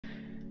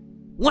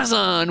What's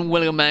on?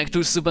 Welcome back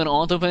to Super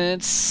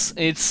Autopets.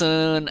 It's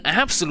an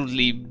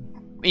absolutely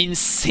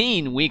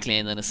insane weekly,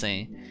 I'm gonna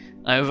say.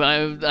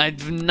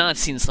 I've not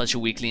seen such a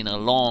weekly in a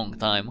long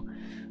time.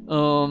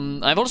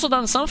 I've also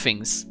done some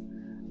things.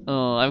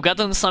 I've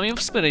gotten some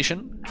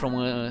inspiration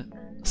from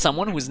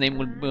someone whose name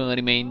will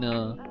remain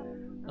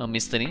a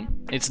mystery.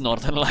 It's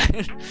Northern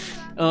Light.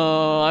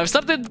 I've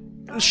started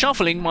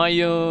shuffling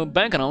my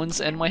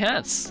backgrounds and my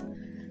hats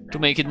to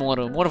make it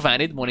more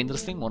varied, more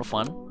interesting, more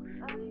fun,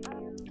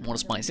 more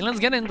spicy. Let's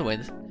get into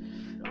it.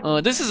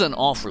 This is an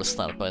awful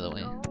start, by the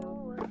way.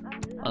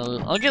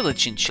 I'll get a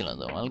chinchilla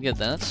though. I'll get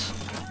that.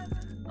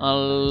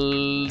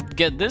 I'll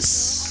get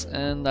this,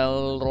 and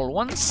I'll roll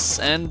once.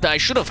 And I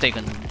should have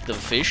taken the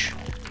fish,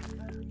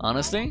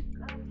 honestly.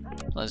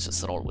 Let's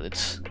just roll with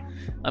it.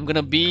 I'm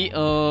gonna be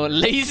a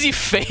lazy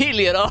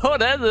failure. Oh,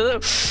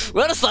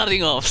 we're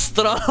starting off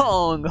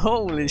strong.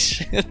 Holy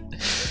shit!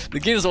 The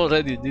game's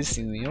already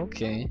dissing me.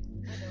 Okay,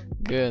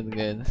 good.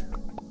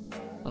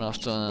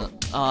 After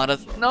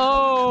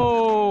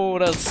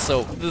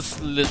this is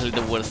literally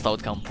the worst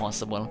outcome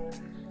possible.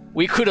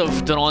 We could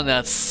have drawn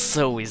that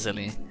so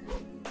easily.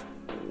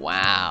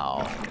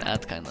 Wow,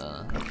 that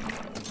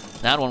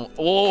one.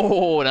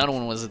 Oh, that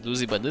one was a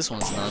doozy, but this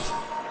one's not.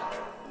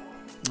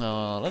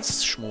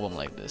 Let's move them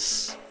like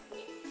this.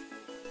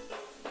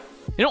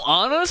 You know,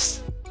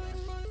 honest,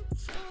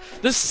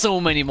 there's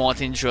so many moth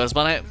injures,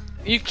 but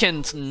you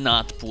can't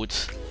not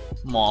put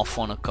moth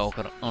on a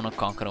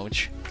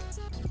cockroach.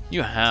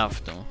 You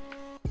have to.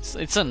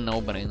 It's a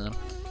no-brainer.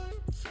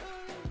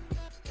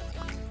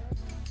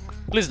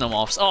 Please no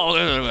moths. Oh,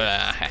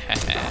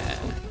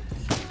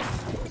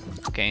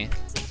 okay.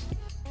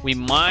 We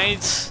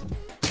might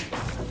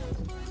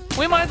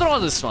draw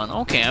this one.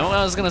 Okay,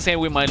 I was gonna say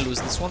we might lose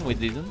this one. We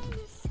didn't.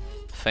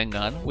 Thank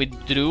God. We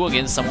drew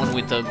against someone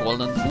with a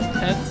golden poop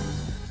head.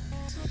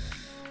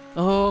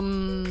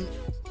 I'm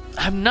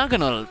not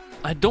gonna.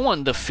 I don't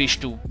want the fish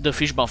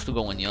buff to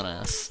go on your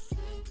ass.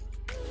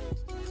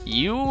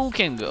 You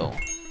can go.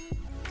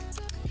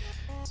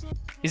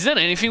 Is there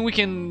anything we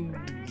can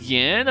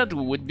get that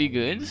would be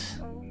good?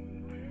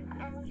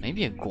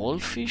 Maybe a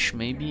goldfish,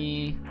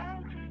 maybe.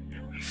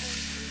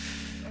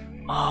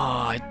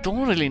 I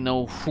don't really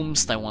know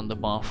whomst I want the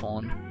buff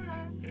on.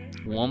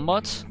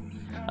 Wombat?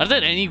 Are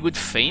there any good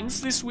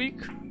feints this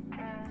week?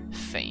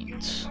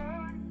 Feint.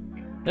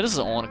 There is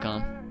an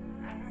orca.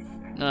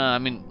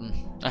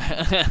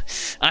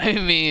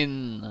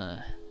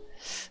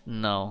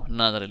 No,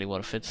 not really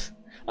worth it.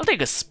 I'll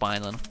take a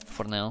spider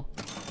for now.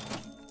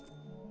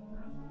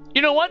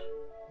 You know what?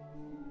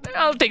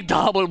 I'll take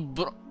I'll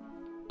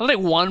take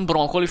one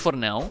broccoli for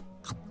now.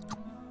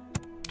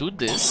 Do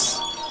this.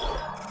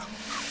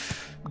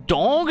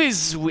 Dog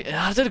is...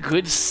 Are there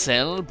good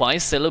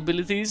buy-sell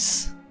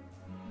abilities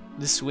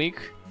this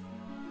week?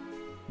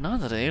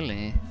 Not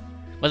really.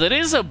 But there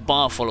is a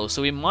buffalo,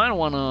 so we might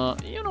wanna...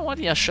 You know what?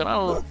 Yeah, sure.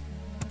 I'll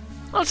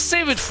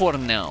save it for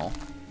now.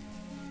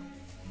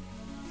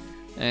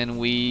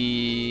 And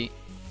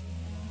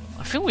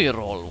I think we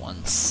roll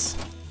once.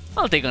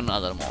 I'll take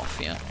another moth,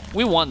 yeah.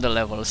 We won the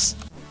levels.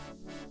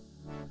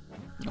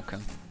 Okay.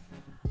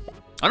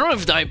 I don't know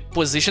if I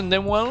positioned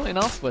them well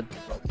enough, but...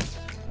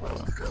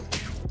 Okay.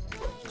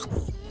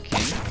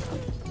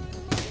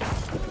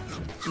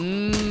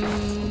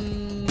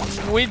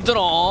 We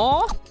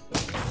draw.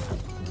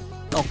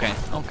 Okay.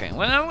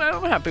 Well,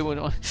 I'm happy with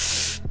one.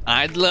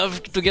 I'd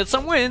love to get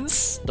some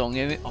wins. Don't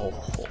get me.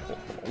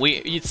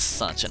 It's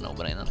such a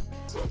no-brainer.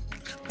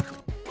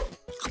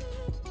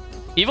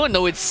 Even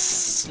though it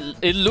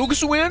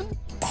looks weird.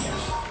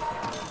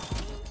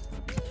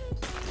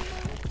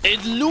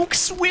 It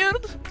looks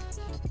weird,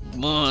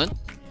 but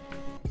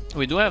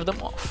we do have the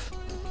buff,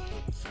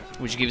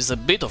 which gives a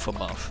bit of a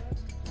buff.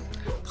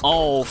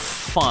 Oh,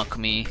 fuck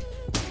me.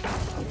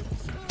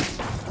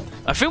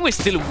 I think we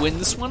still win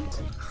this one.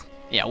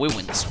 Yeah, we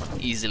win this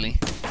one easily.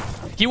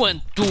 He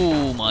went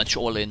too much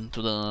all in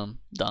to the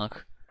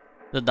dark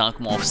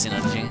moth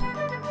synergy.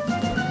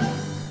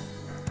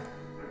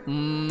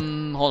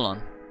 Hold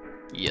on.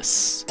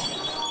 Yes.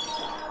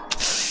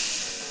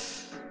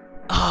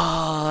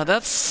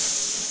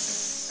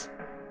 That's...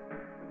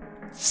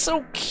 It's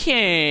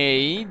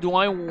okay. Do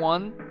I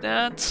want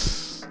that?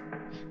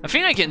 I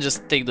think I can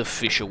just take the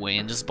fish away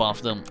and just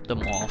buff them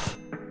off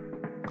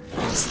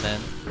instead.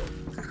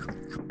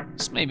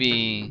 Just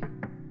maybe...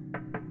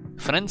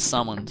 Friend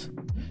summoned.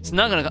 It's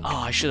not gonna... Oh,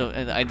 I should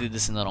have... I did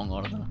this in the wrong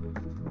order.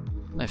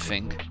 I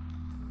think.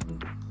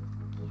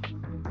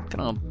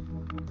 I'm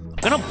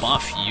gonna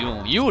buff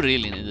you. You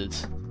really need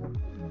it.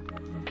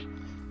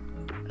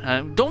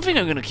 I don't think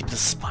I'm gonna keep the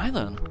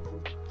spider.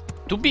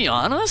 To be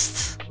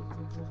honest,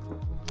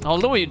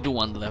 although you do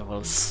want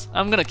levels,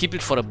 I'm gonna keep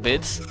it for a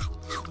bit.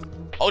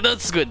 Oh,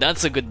 that's good.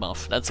 That's a good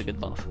buff. That's a good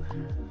buff.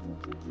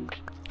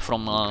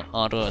 From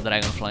our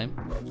dragonfly.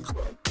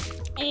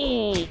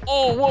 Oh,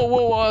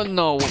 whoa,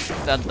 no,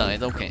 that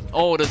died. Okay.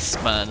 Oh, that's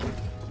bad.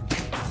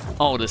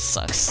 Oh, this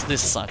sucks.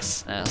 This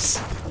sucks ass.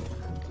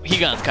 He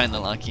got kinda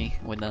lucky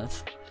with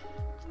that.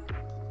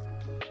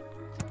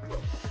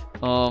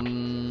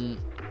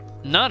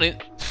 Not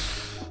it.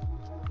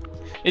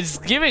 It's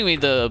giving me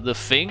the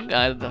thing.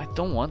 I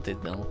don't want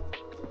it though.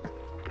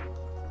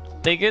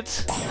 Take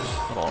it.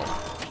 Oh.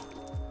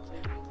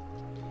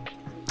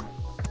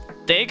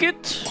 Take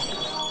it.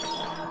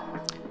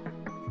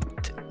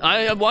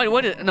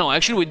 No,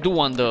 actually we do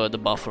want the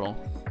buffalo.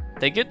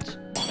 Take it.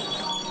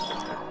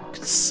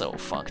 It's so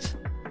fucked.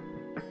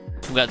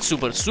 We got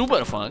super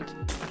fucked.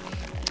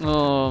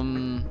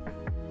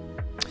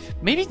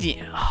 Maybe the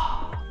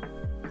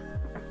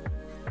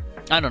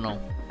I don't know.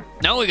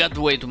 Now we got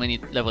way too many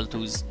level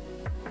 2s.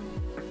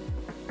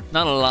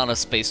 Not a lot of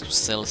space to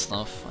sell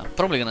stuff. I'm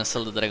probably gonna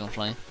sell the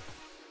dragonfly.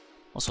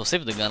 Also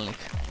save the garlic.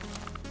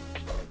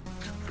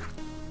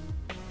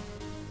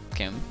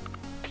 Okay.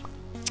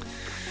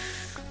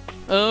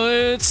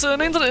 It's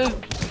an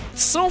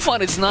so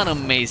far it's not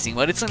amazing,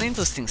 but it's an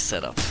interesting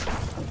setup.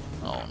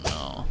 Oh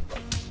no.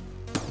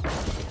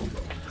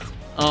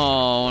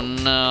 Oh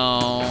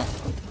no.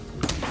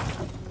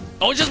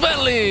 Oh, just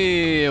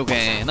barely!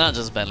 Okay, not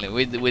just barely.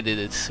 We did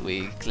it.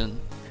 We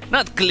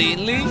not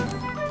cleanly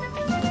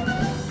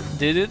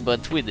did it,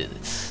 but we did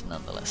it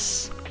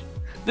nonetheless.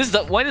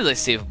 Why did I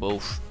save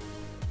both?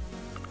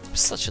 I'm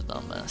such a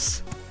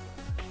dumbass.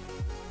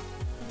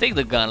 Take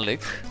the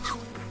garlic.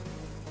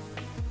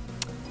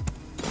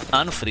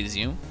 Unfreeze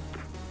you.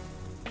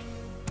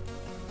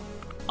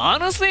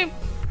 Honestly,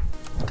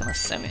 I'm gonna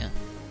sell ya.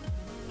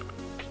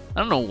 I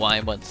don't know why,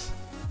 but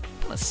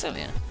I'm gonna sell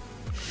ya.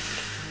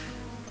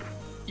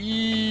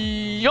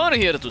 You're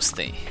here to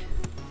stay.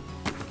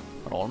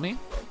 Roll me.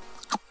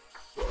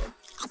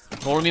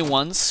 Roll me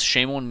once,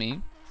 shame on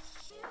me.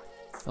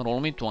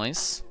 Roll me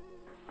twice.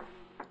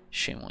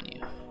 Shame on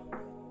you.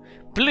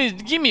 Please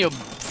give me a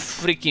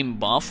freaking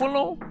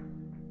buffalo.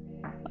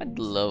 I'd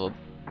love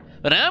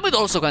a rabbit.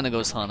 Also kind of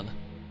goes hard.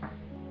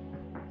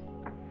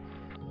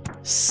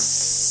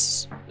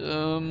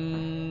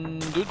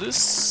 Do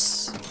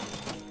this.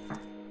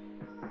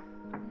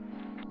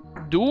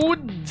 Do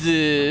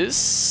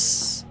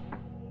this.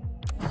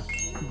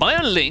 Buy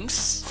a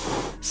lynx.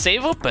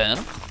 Save a pair.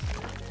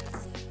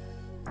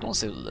 Don't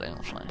save the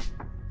dragonfly.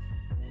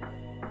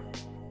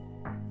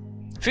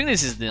 I think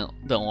this is the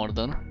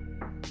order.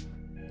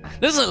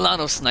 There's a lot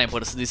of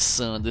snipers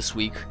this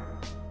week.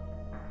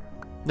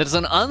 There's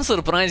an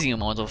unsurprising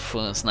amount of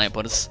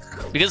snipers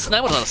because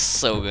snipers are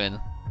so good.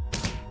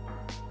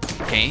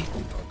 Okay.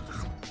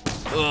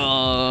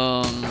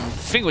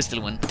 Think we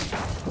still win.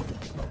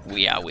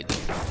 Yeah, we do.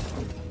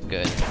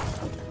 Good.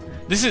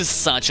 This is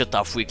such a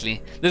tough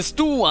weekly. There's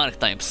two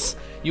archetypes.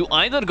 You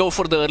either go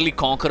for the early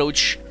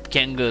cockroach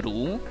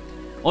kangaroo,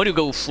 or you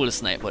go full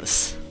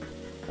snipers.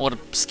 Or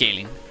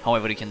scaling,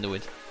 however you can do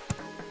it.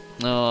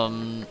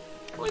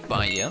 We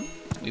buy ya.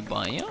 We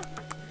buy ya.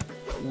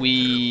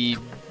 We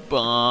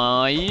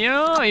buy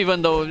ya.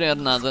 Even though they are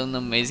not an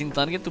amazing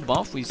target to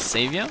buff, we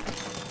save ya.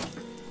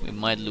 We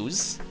might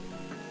lose.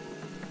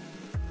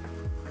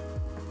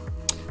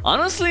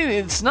 Honestly,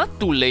 it's not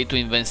too late to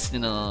invest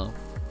in a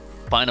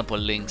pineapple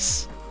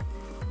lynx.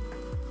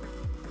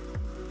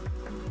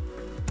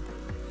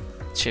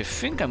 Which I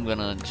think I'm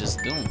gonna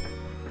just do.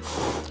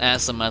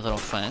 As a matter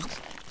of fact.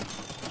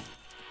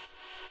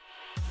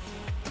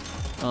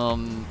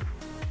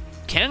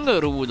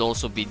 Kangaroo would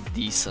also be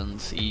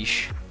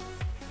decent-ish.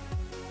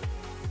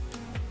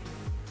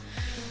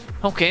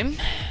 Okay.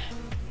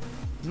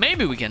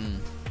 Maybe we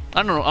can...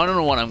 I don't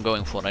know what I'm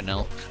going for right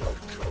now.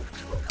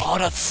 Oh,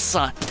 that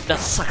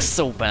sucks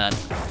so bad.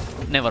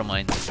 Never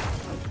mind.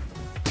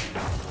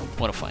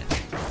 What a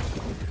fight.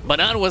 But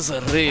that was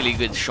a really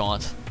good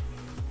shot.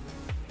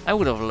 I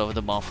would have loved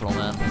the buffalo,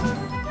 man.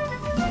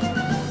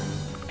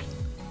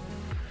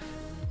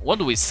 What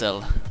do we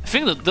sell? I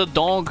think that the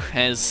dog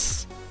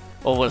has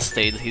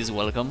overstayed his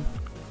welcome.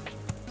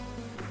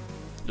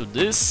 Do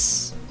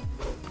this.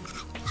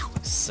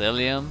 Sell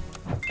him.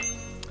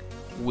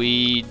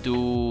 We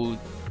do...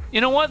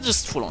 You know what?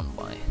 Just full on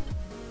buy.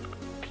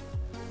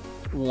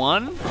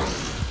 1,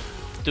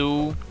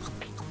 2,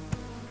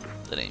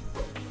 3.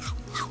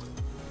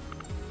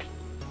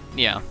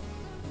 Yeah.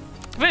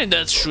 I think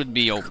that should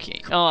be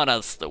okay. Oh,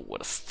 that's the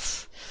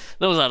worst.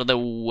 Those are the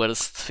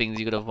worst things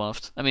you could have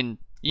buffed. I mean,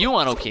 you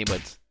are okay,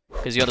 but...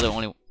 Because you're the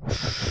only...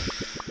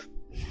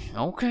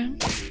 Okay.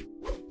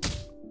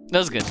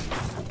 That's good.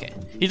 Okay.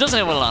 He doesn't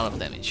have a lot of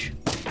damage.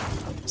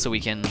 So we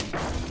can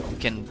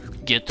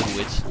get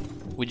through it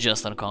with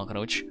just our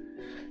cockroach.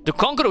 The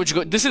cockroach...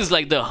 This is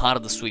like the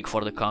hardest week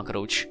for the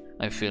cockroach,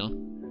 I feel.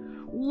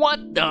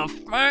 What the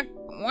fuck?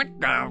 What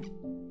the...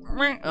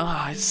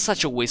 it's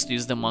such a waste to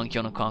use the monkey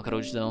on a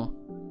cockroach, though.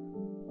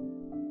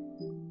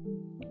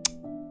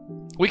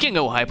 We can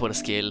go hyper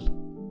scale.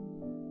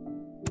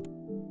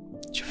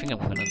 Which I think I'm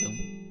gonna do.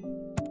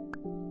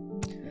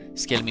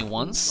 Scale me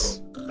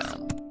once.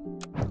 Bam.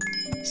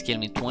 Scale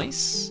me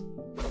twice.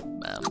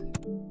 Bam.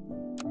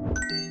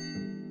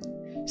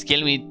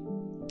 Scale me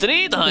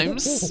 3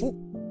 times.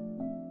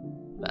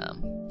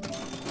 Bam.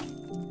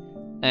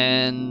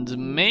 And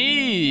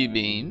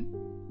maybe...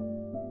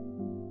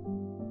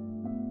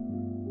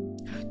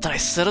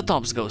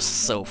 Triceratops goes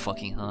so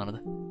fucking hard.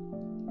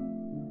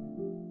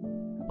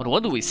 But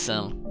what do we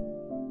sell?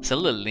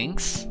 Sell the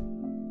lynx?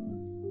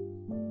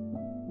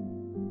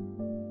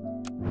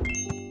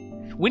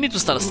 We need to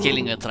start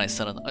scaling a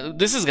Triceratops.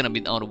 This is gonna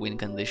be out of win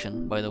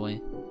condition, by the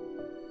way.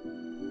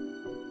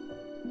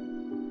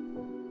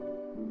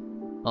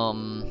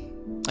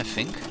 I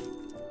think.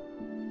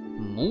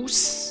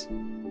 Moose?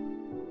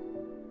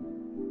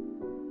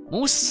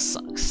 Moose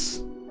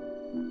sucks.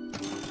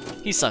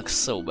 He sucks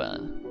so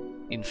bad,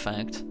 in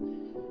fact.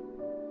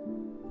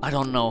 I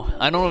don't know.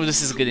 I don't know if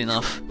this is good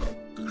enough.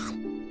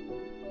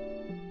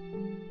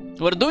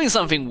 We're doing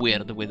something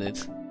weird with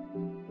it.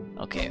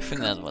 Okay, I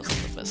think that wasn't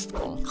the best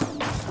call.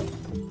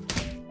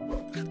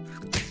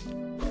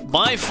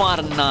 By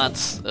far not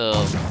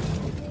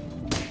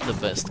the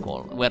best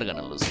call. We're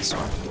gonna lose this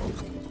one.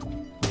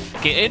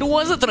 Okay, it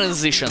was a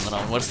transition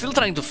round. We're still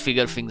trying to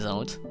figure things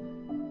out.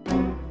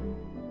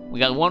 We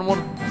got one more.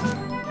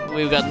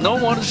 We've got no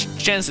more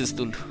chances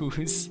to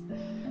lose.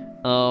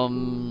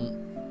 Hold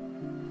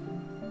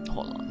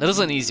on. There's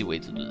an easy way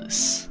to do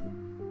this.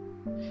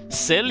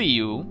 Sell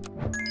you.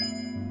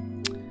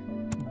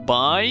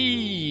 Buy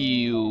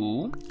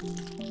you.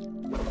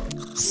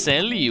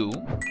 Sell you.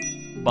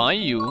 Buy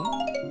you.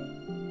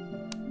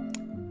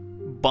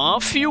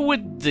 Buff you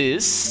with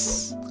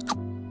this.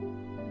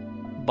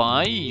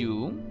 Buy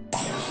you.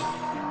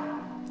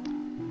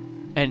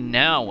 And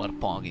now we're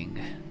pogging.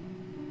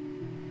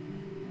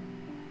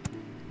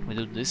 We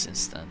do this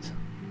instead,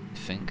 I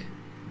think.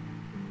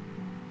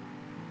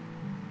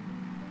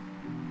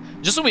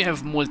 Just so we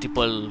have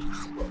multiple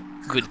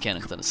good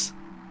characters.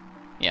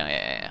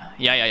 Yeah.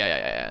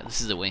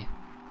 This is the way.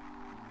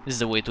 This is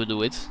the way to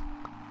do it.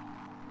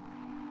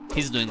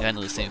 He's doing kind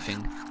of the same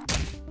thing.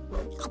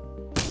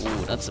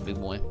 Ooh, that's a big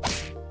boy.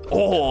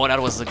 Oh, that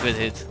was a good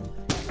hit.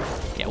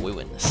 Yeah, we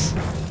win this.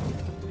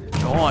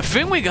 Oh, I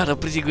think we got a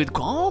pretty good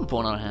comp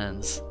on our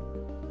hands.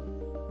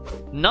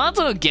 Not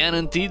a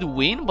guaranteed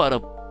win, but a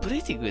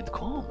pretty good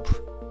comp.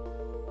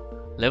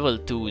 Level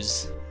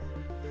 2s.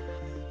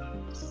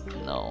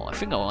 No, I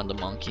think I want the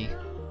monkey.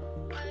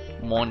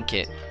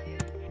 Monke.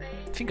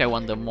 I think I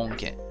want the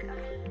monke.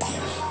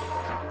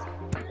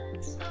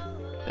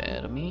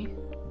 Bear me.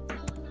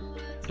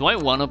 Do I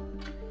wanna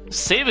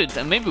save it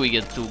and maybe we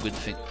get two good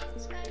things?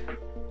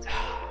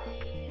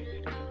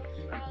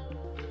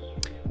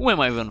 Who am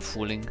I even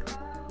fooling?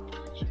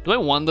 Do I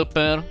want the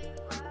pair?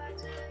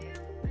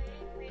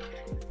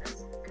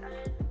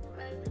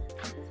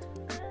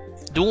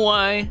 Do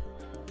I?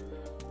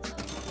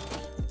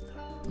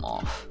 I'm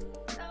off.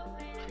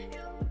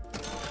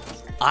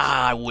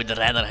 Ah, I would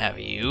rather have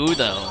you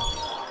though.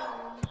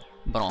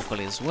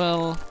 Broccoli as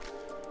well.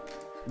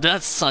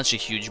 That's such a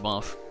huge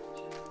buff.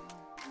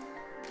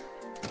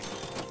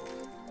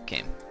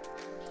 Okay.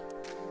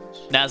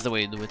 That's the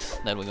way you do it.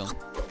 There we go.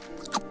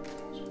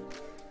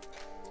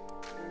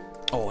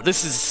 Oh,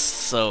 this is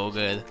so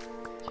good.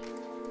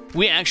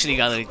 We actually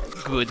got a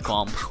good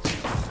comp.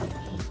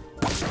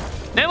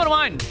 Never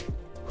mind!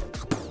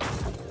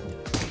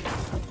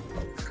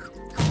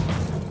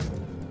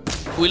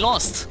 We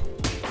lost.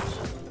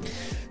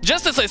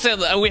 Just as I said,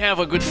 we have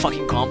a good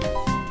fucking comp.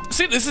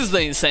 See, this is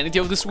the insanity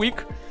of this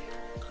week.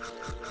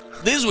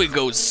 This week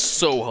goes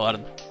so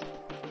hard.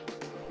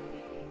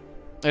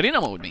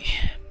 Arena mode me.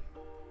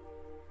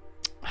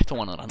 I don't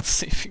wanna run the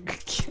same thing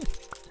again.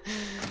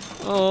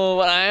 Oh,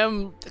 but I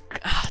am...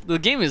 The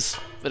game is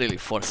really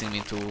forcing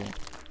me to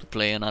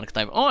play an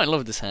archetype. Oh, I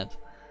love this hat.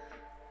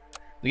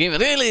 The game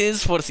really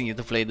is forcing you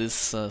to play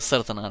this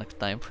certain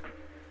archetype.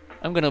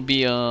 I'm gonna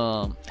be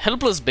a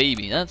helpless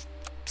baby. That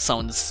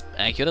sounds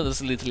accurate.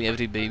 That's literally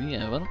every baby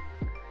ever.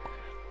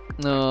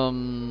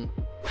 No!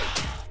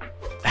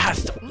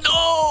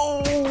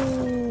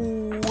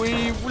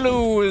 We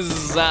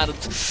lose that.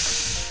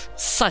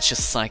 Such a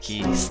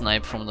sucky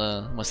snipe from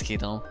the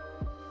mosquito.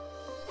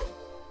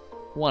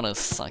 What a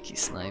sucky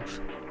snipe.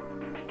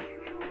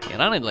 Okay,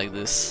 run it like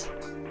this.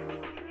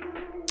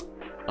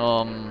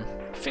 I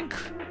think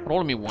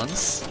roll me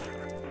once.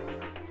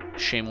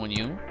 Shame on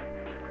you.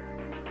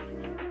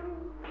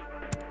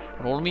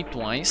 Roll me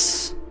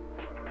twice.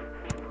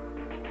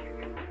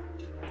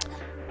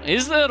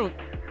 Is there...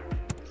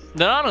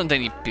 There aren't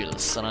any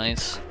pills,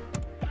 right?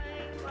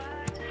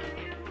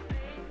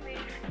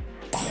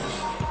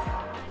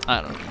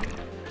 I don't know.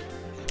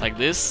 Like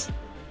this?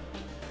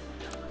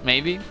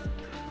 Maybe?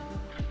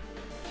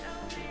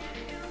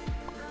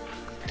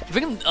 I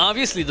think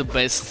obviously the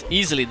best,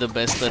 easily the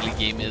best early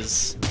game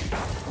is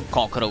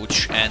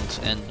Cockroach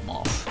and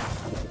Moth.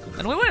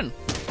 And we win!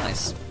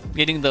 Nice.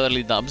 Getting the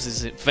early dubs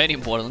is very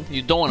important.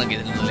 You don't want to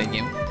get into the late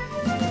game.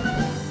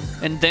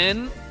 And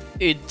then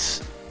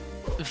it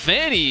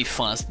very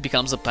fast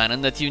becomes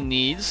apparent that you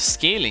need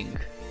scaling.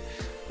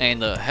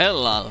 And a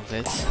hell lot of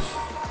it.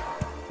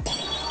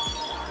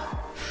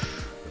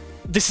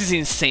 This is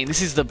insane.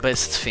 This is the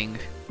best thing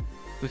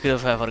we could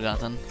have ever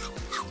gotten.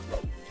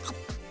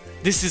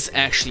 This is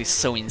actually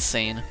so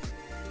insane.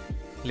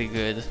 Really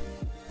good.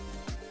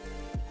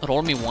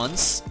 Roll me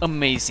once.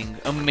 Amazing.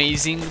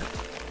 Amazing.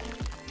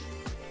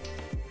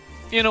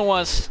 You know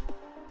what?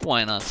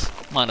 Why not?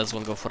 Might as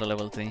well go for a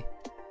level 3.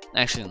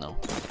 Actually, no.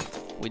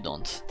 We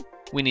don't.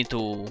 We need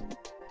to...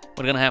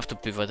 We're gonna have to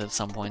pivot at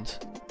some point.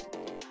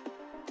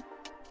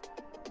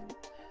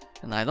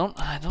 And I don't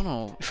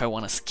know if I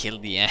want to skill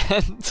the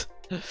end.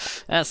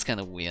 That's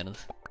kind of weird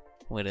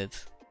with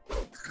it.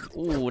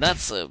 Ooh,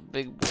 that's a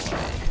big boy.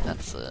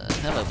 That's a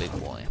hella big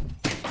boy.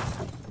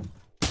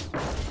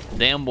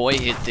 Damn boy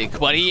hit thick,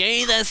 but he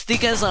ain't as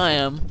thick as I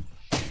am.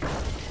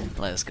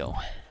 Let's go.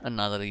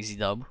 Another easy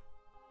dub.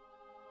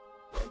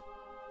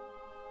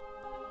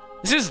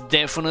 This is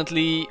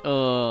definitely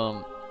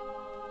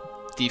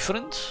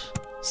different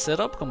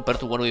setup compared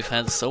to what we've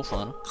had so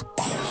far.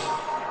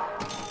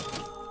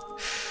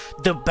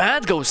 The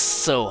bat goes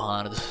so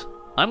hard.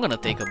 I'm gonna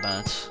take a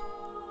bat.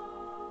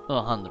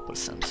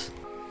 100%.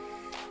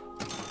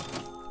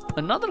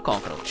 Another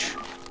cockroach.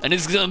 And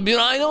it's gonna be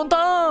right on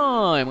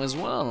time as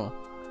well.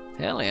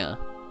 Hell yeah.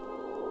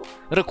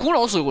 Raccoon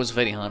also was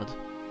very hard.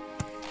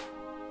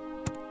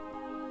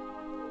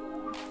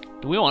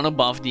 Do we wanna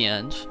buff the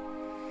end?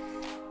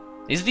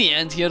 Is the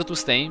end here to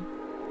stay?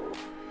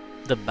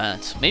 The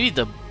bat. Maybe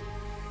the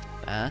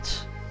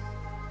bat?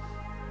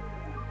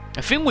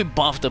 I think we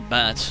buffed the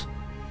bat.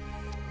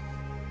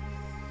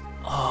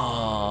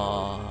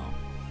 Oh.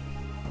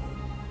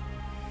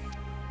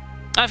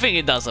 I think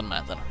it doesn't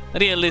matter.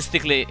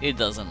 Realistically, it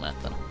doesn't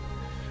matter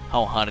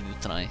how hard you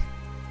try.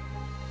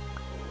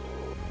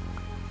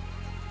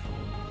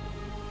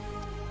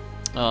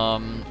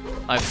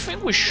 I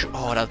think we should...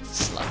 Oh,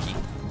 that's lucky.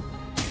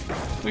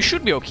 We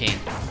should be okay.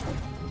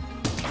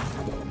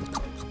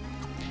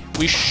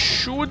 We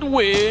should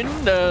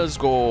win. Let's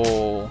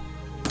go.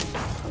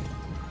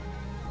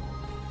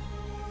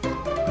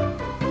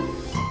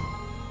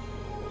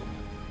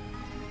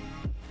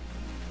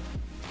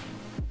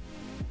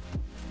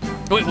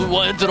 Wait,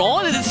 what?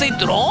 Draw? Did it say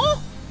draw?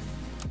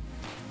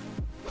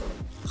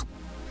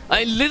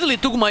 I literally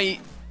took my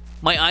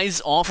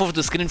eyes off of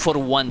the screen for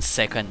 1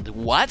 second.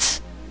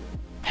 What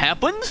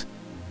happened?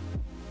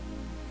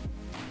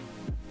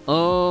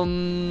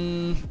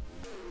 Okay.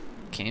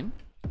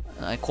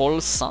 I call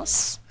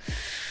sus.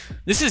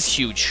 This is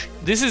huge.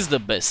 This is the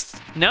best.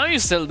 Now you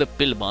sell the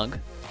pill bug.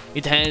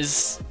 It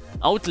has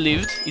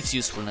outlived its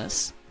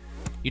usefulness.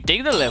 You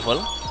take the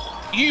level.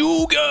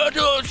 You get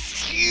a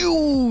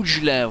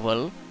huge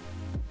level.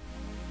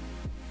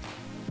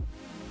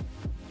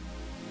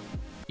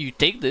 You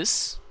take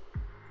this.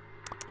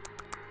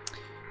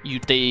 You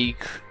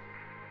take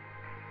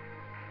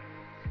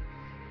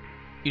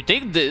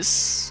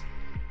this.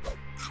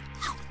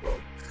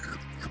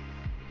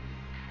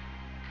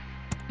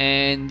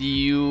 And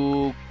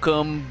you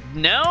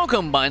now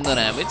combine the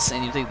rabbits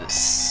and you take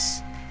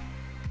this.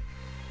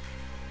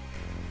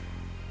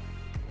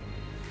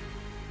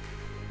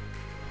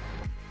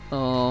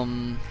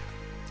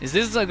 Is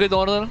this a good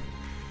order?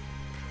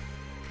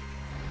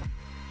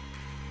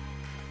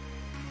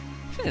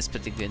 I think it's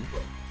pretty good.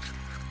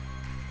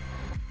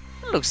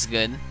 It looks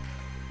good.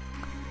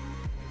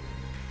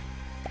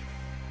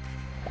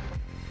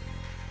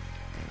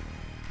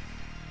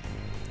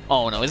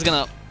 Oh no, it's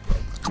gonna...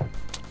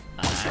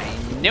 I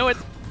knew it!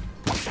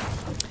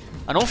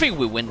 I don't think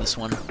we win this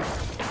one.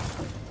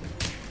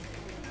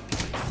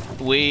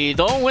 We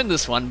don't win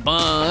this one,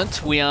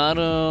 but we are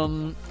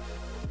on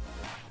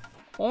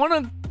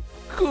a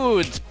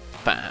good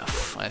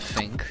path, I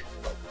think.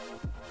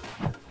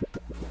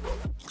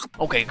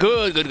 Okay,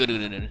 good.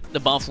 The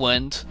buff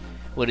went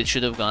where it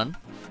should have gone.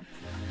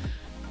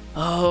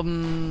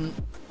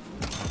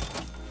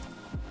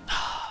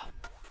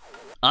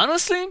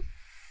 Honestly,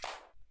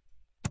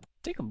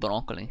 take a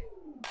broccoli.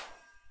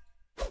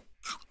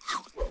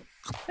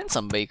 And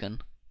some bacon.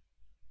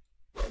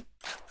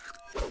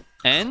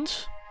 And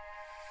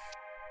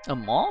a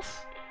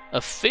moth? A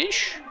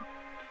fish?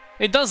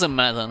 It doesn't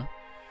matter.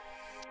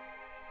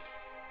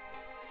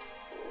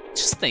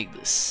 Just take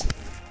this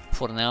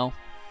for now.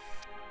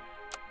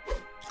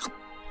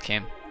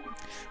 Okay.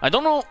 I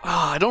don't know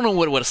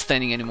where we're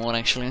standing anymore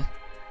actually.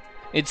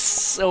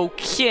 It's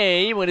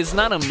okay, but it's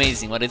not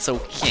amazing, but it's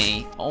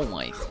okay. Oh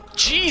my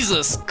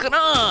Jesus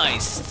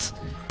Christ!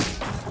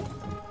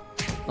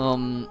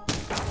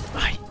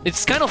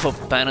 It's kind of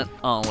apparent.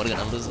 Oh, we're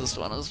gonna lose this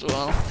one as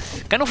well.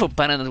 Kind of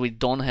apparent that we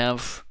don't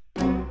have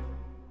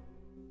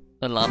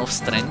a lot of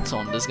strength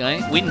on this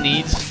guy. We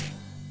need...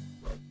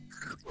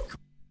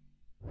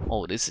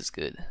 Oh, this is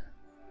good.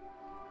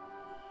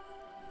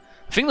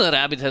 I think the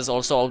rabbit has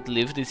also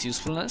outlived its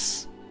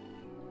usefulness.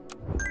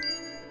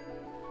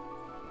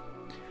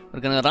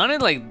 We're gonna run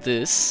it like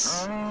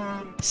this.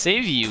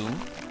 Save you.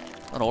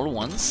 Roll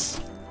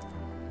once.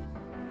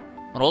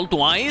 Roll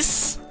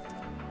twice.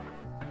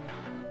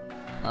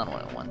 Not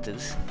what I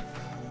wanted.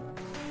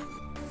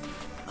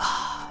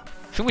 I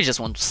think we just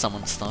want to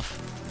summon stuff.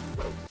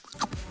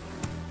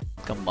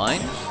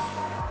 Combine.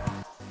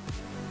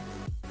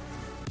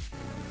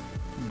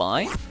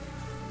 Buy.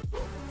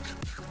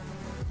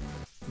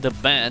 The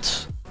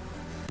bat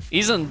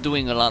isn't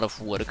doing a lot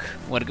of work.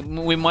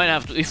 We might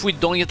have to, if we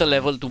don't get a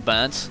level 2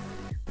 bat,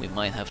 we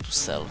might have to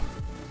sell.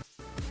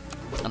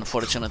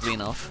 unfortunately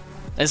enough.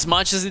 As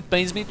much as it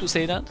pains me to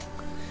say that,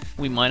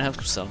 we might have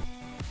to sell.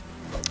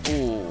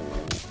 Ooh,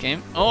 okay.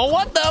 Oh,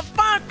 what the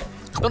fuck?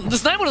 The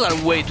snipers are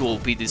way too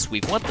OP this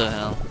week. What the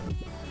hell?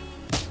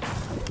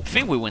 I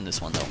think we win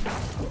this one though.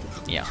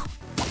 Yeah.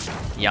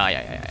 Yeah.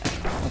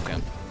 Okay.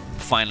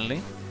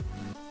 Finally.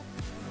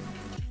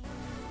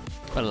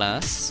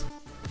 Alas.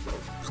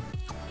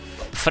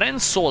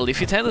 Friend sold.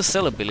 If it had a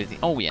sell ability.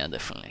 Oh yeah,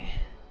 definitely.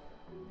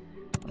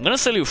 I'm gonna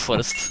sell you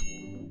first.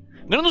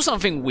 I'm gonna do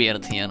something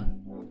weird here.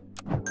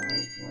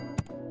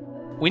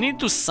 We need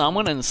to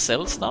summon and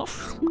sell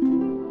stuff.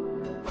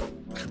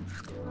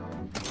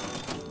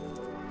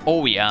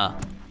 Oh yeah.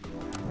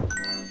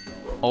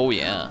 Oh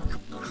yeah.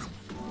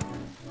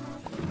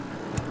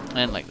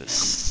 And like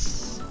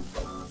this.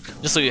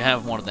 Just so you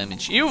have more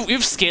damage.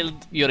 You've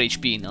scaled your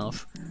HP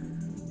enough.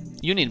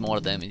 You need more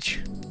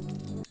damage.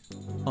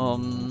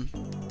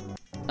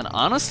 And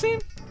honestly,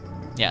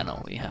 yeah,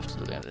 no, we have to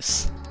do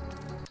this.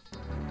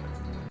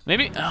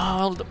 Maybe.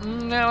 Oh,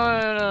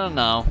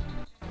 no.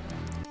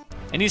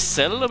 Any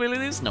sell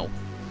abilities? No.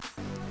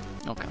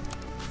 Okay.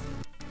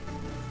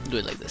 Do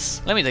it like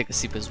this. Let me take a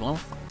sip as well.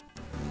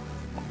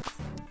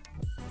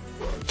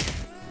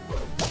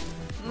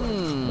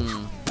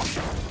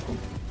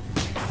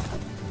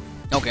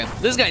 Okay,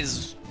 this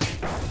guy's...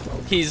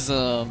 He's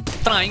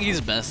trying his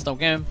best,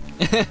 okay?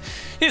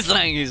 He's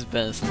trying his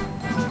best.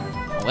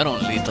 Oh, we're on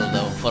lethal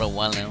though, for a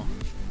while now.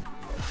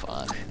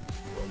 Fuck.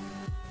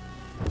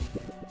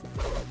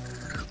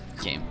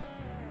 Okay.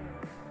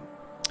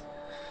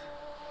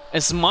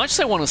 As much as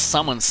I want to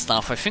summon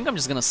stuff, I think I'm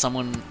just gonna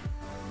summon...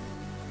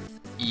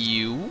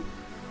 you.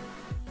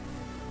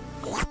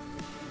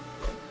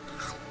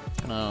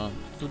 Gonna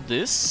do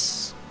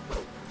this.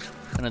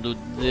 Gonna do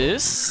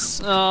this.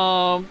 2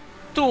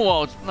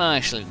 out.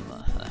 Actually,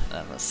 no,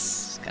 that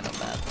was kind of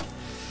bad.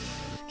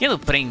 Get a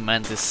praying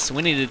mantis.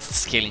 We need it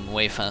scaling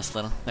way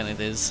faster than it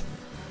is.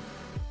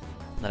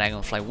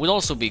 Dragonfly would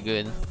also be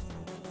good.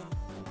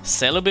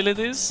 Sell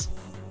abilities?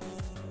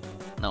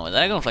 No,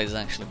 Dragonfly is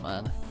actually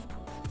bad.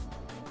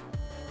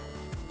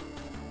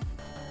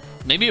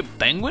 Maybe a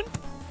penguin?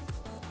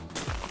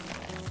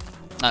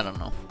 I don't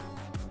know.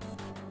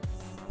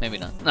 Maybe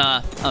not.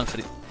 Nah, I'm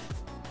free.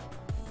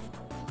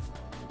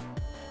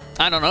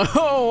 I don't know.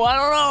 I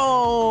don't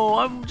know.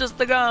 I'm just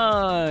a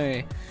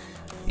guy.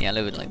 Yeah,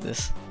 leave it like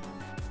this.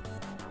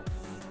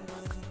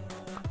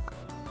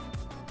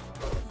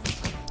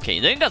 Okay,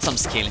 they got some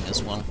scaling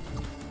as well.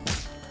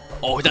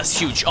 Oh, that's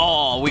huge.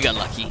 Oh, we got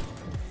lucky.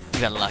 We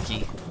got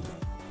lucky.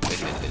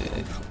 Wait.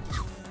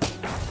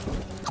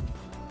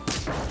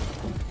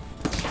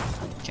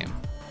 Okay.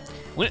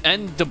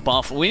 And the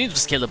buffalo. We need to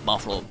scale the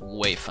buffalo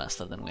way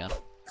faster than we are.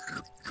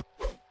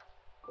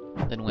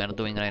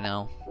 Doing right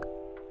now.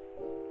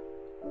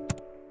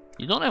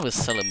 You don't have a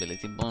sell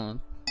ability, but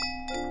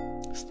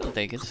still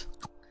take it.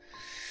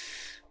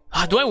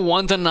 Do I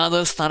want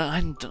another star?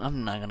 I'm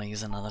not gonna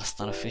use another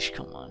starfish.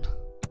 Come on.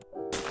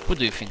 Who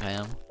do you think I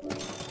am?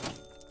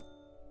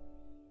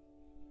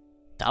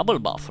 Double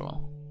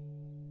buffalo.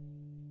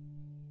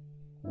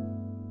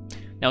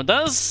 Now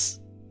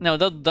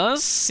that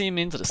does seem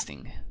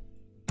interesting.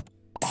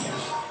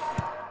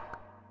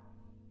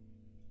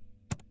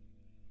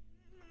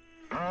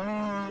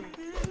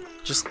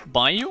 Just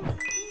buy you?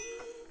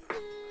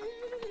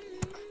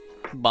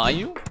 Buy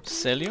you?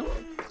 Sell you?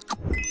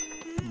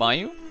 Buy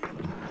you?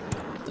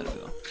 There we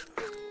go.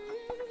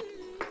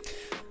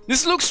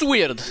 This looks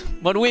weird,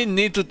 but we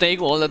need to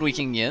take all that we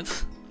can get.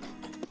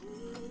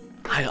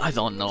 I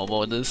don't know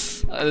about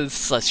this. It's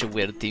such a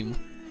weird team.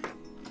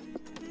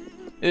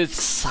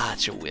 It's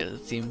such a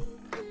weird team.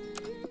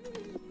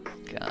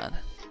 God.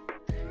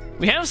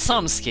 We have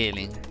some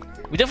scaling.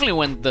 We definitely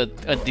went a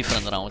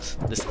different route.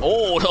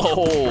 Oh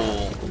no!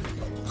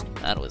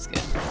 That was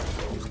good.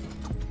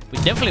 We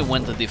definitely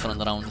went a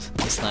different round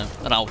this time.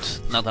 Route,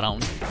 not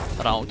round.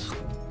 Route.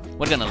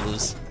 We're gonna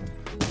lose.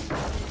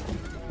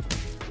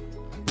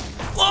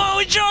 Oh,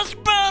 we just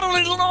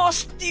barely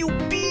lost, you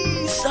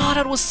beast! Ah,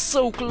 that was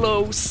so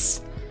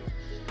close.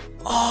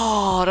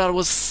 Oh, that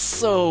was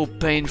so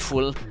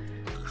painful.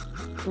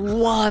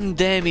 1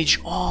 damage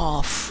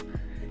off.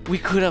 We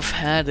could have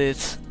had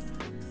it.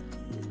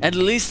 At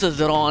least a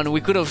draw, and we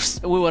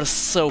were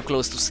so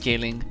close to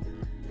scaling.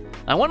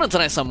 I wanna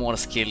try some more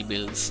scale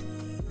builds.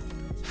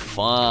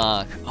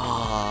 Fuck.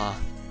 Ah.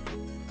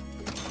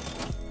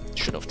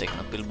 Should have taken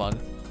a pill bug.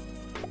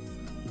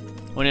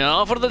 When you're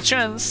offered the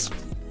chance.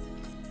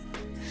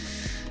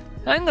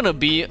 I'm gonna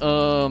be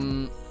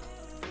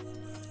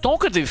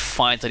talkative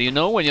fighter, you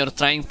know, when you're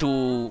trying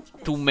to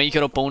make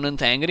your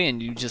opponent angry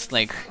and you just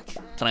like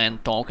try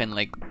and talk and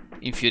like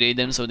infuriate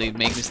them so they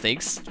make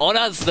mistakes. Oh,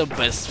 that's the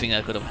best thing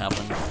that could have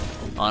happened.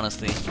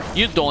 Honestly,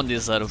 you don't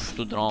deserve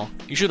to draw.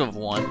 You should have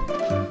won.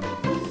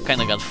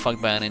 Kinda got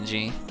fucked by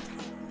RNG.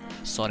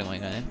 Sorry, my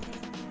guy.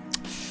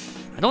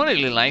 I don't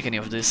really like any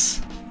of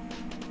this.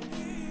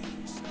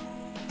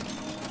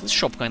 This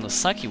shop kinda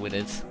sucky with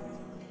it.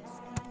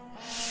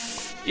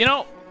 You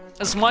know,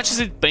 as much as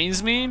it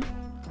pains me,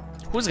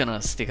 Who's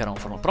gonna stick around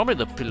for long? Probably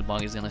the pill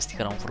bug is gonna stick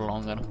around for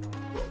longer.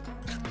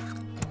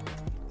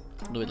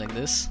 Do it like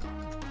this.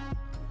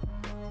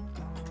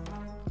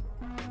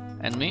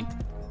 And me?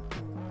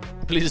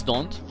 Please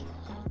don't.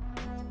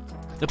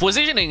 The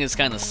positioning is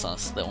kinda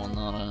sus though on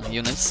our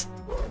units.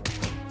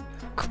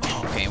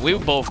 Okay, we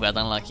both got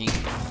unlucky.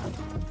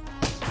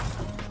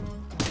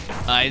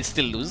 I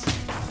still lose.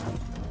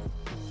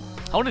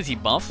 How did he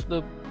buff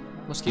the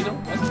mosquito?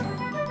 What?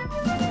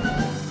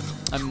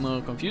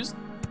 I'm confused.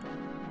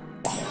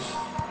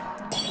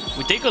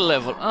 We take a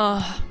level.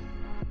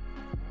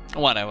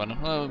 Whatever.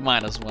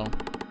 Might as well.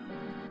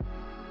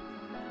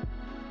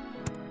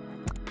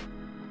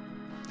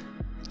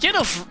 Get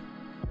off.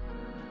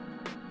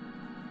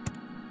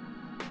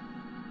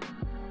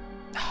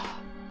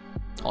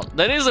 Oh,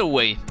 there is a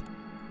way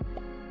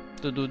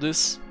to do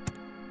this.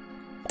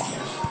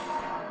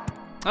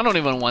 I don't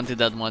even want it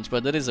that much,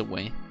 but there is a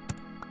way.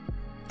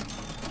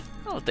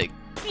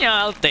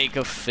 I'll take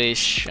a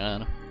fish.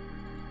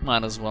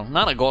 Might as well.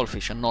 Not a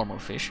goldfish, a normal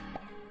fish.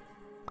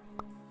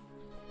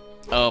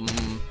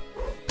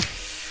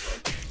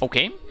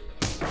 Okay.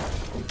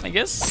 I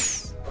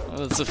guess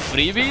it's a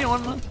freebie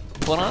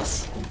for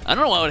us. I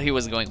don't know what he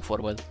was going for,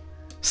 but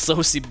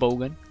Saucy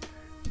Bogan.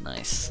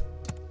 Nice.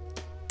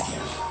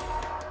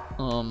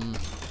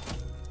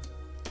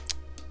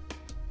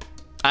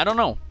 I don't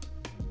know.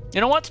 You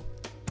know what?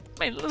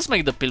 Let's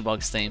make the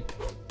pillbug stay.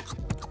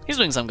 He's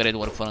doing some great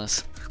work for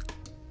us.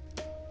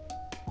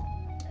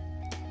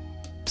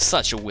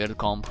 Such a weird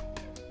comp.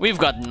 We've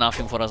got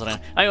nothing for us right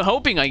now. I'm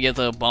hoping I get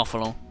a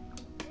buffalo.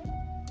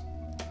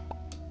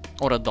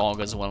 Or a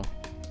dog as well.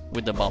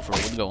 With the buffalo,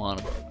 would go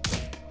on.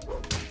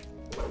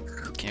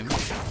 Okay.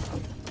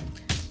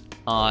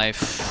 I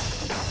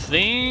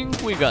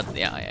think we got...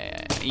 Yeah.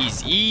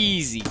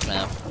 Easy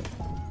clap.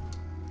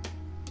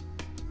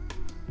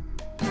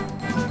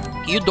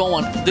 You don't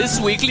want... This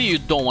weekly, you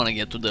don't want to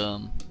get to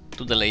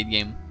the late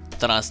game.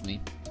 Trust me.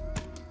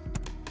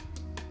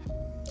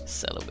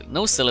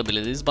 No sell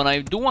abilities, but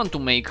I do want to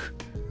make...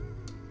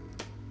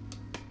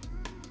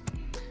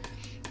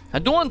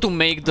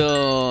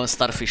 the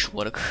starfish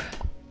work.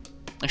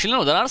 Actually,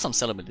 no, there are some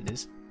sell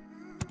abilities.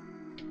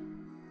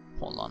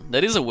 Hold on,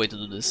 there is a way to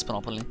do this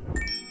properly.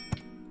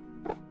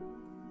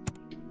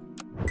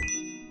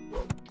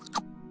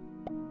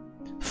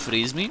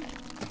 Freeze me,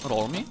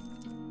 roll me,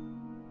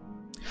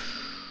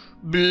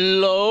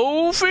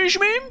 blowfish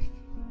me,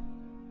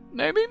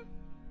 maybe?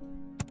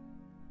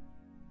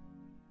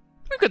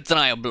 We could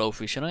try a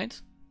blowfish,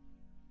 right?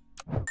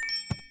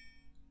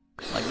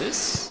 Like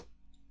this.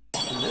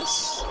 And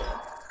this.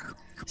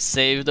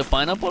 Save the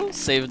pineapple,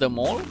 save them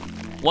all.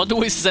 What do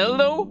we sell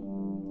though?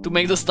 To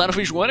make the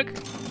starfish work?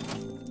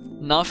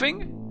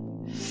 Nothing?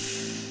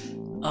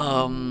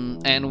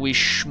 And we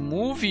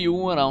move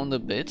you around a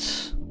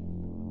bit.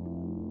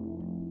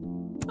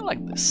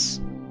 Like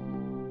this.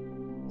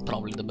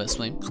 Probably the best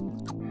way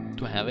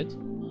to have it.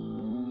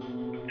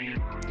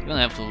 You're gonna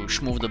have to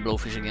shmove the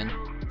blowfish again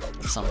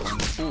at some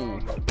point.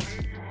 Ooh.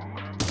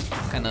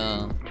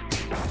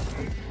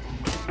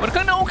 We're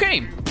kinda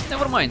okay.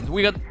 Never mind.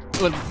 We got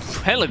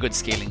hella good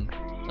scaling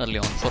early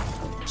on for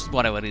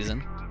whatever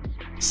reason.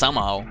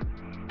 Somehow.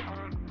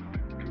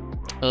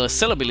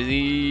 Sell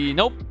ability.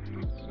 Nope.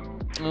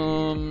 I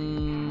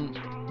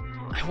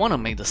wanna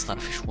make the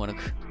starfish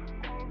work.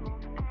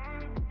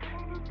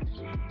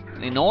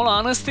 In all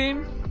honesty,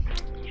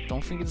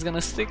 don't think it's gonna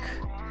stick.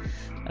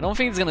 I don't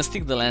think it's gonna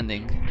stick the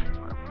landing.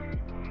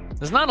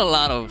 There's not a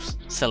lot of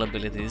sell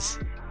abilities.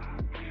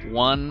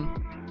 1,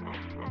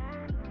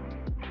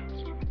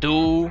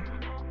 2.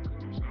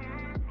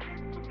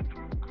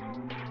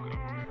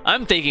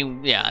 I'm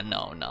taking... Yeah,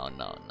 no.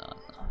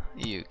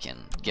 You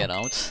can get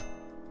out.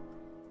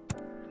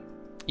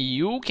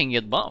 You can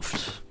get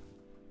buffed.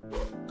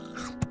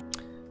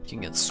 You can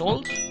get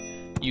sold.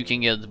 You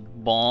can get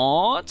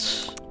bought.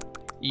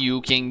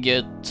 You can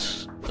get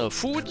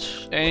food.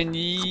 And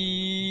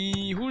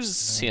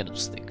who's here to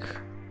stick?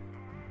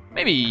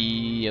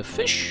 Maybe a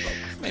fish?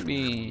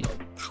 Maybe...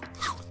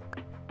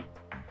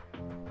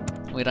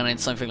 We run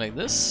into something like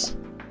this.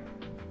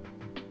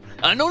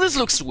 I know this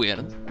looks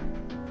weird,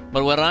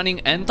 but we're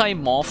running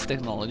anti-moth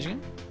technology.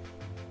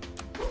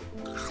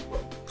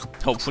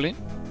 Hopefully.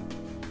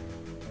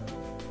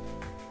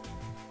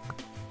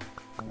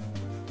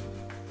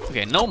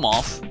 Okay, no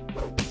moth.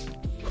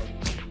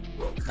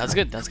 That's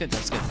good.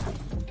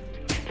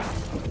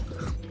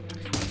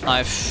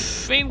 I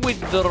think we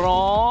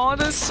draw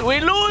this.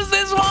 We lose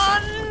this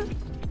one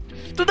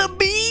to the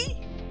bee.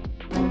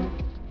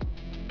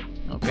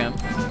 Okay.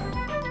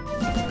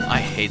 I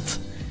hate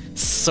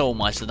so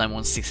much that I'm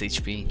on 6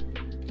 HP.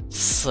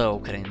 So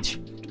cringe.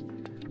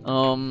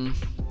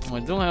 We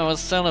do have a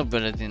sell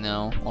ability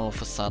now, all of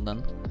a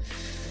sudden.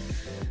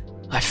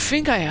 I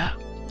think I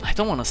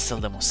don't want to sell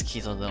the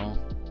mosquito though.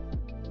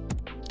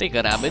 Take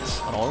a rabbit,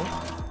 roll.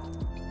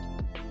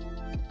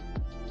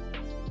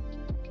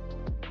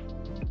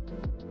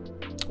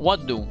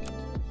 What do?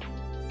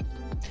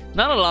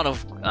 Not a lot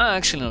of...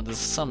 actually no, there's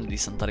some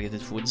decent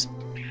targeted foods.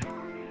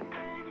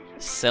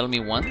 Sell me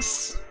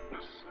once.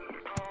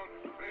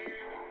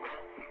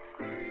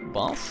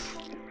 Buff.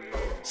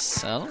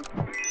 Sell.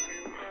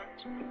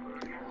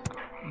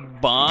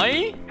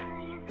 Buy.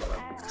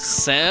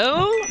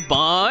 Sell.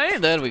 Buy.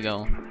 There we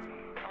go.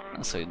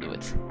 That's how you do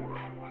it.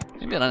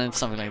 Maybe run it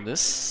something like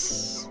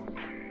this.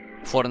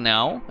 For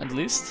now, at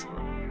least.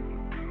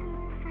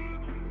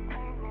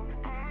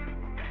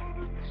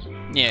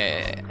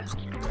 Yeah.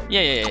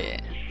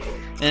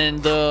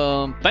 And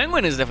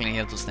Penguin is definitely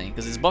here to stay,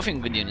 because it's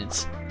buffing good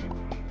units.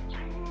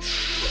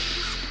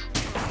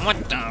 What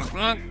the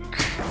fuck?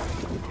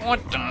 What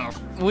the...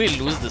 We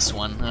lose this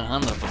one,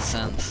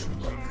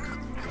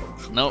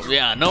 100%. No,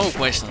 yeah, no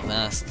questions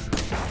asked.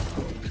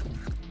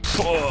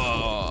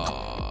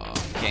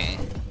 Okay.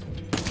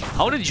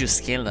 How did you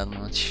scale that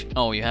much?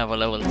 Oh, you have a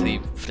level 3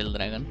 Frill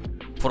Dragon.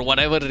 For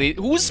whatever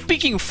reason... Who's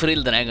picking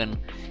Frill Dragon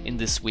in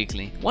this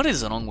weekly? What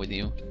is wrong with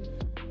you?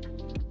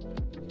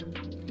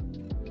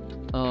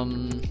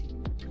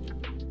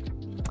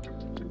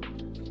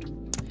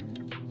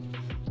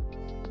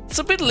 It's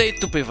a bit late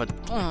to pivot,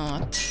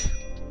 but...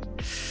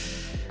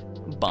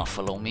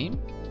 Buffalo me.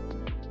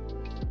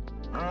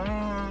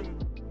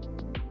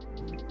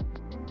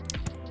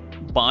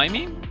 Buy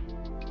me.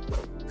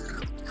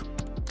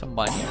 Come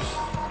buy me.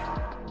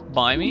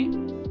 Buy me.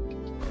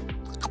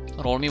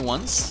 Roll me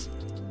once.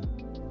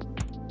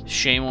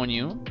 Shame on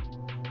you.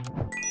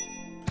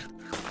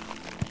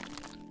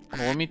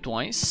 Roll me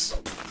twice.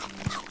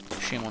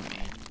 Shame on me.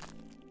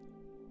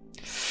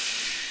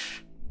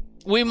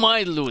 We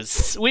might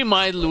lose. We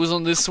might lose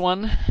on this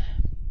one.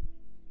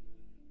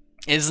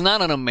 It's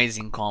not an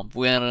amazing comp.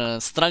 We are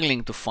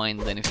struggling to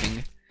find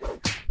anything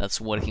that's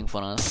working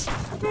for us.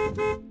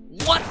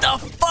 What the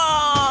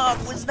fuck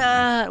was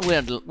that?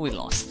 We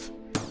lost.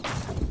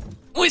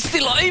 We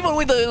still, even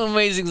with the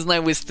amazing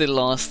snipe, we still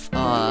lost.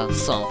 Ah,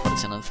 so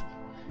unfortunate.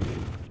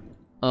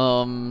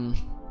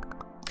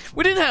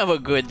 We didn't have a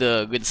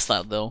good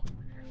start though.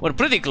 We're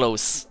pretty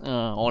close,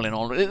 all in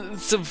all.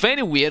 It's a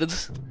very weird,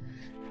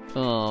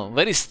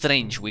 very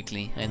strange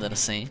weekly, I gotta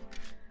say.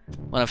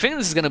 But I think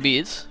this is gonna be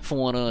it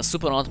for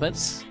Super Hot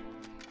Bets.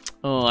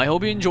 I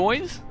hope you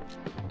enjoyed,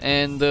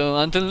 and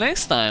until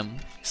next time,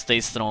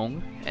 stay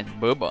strong and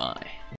bye bye.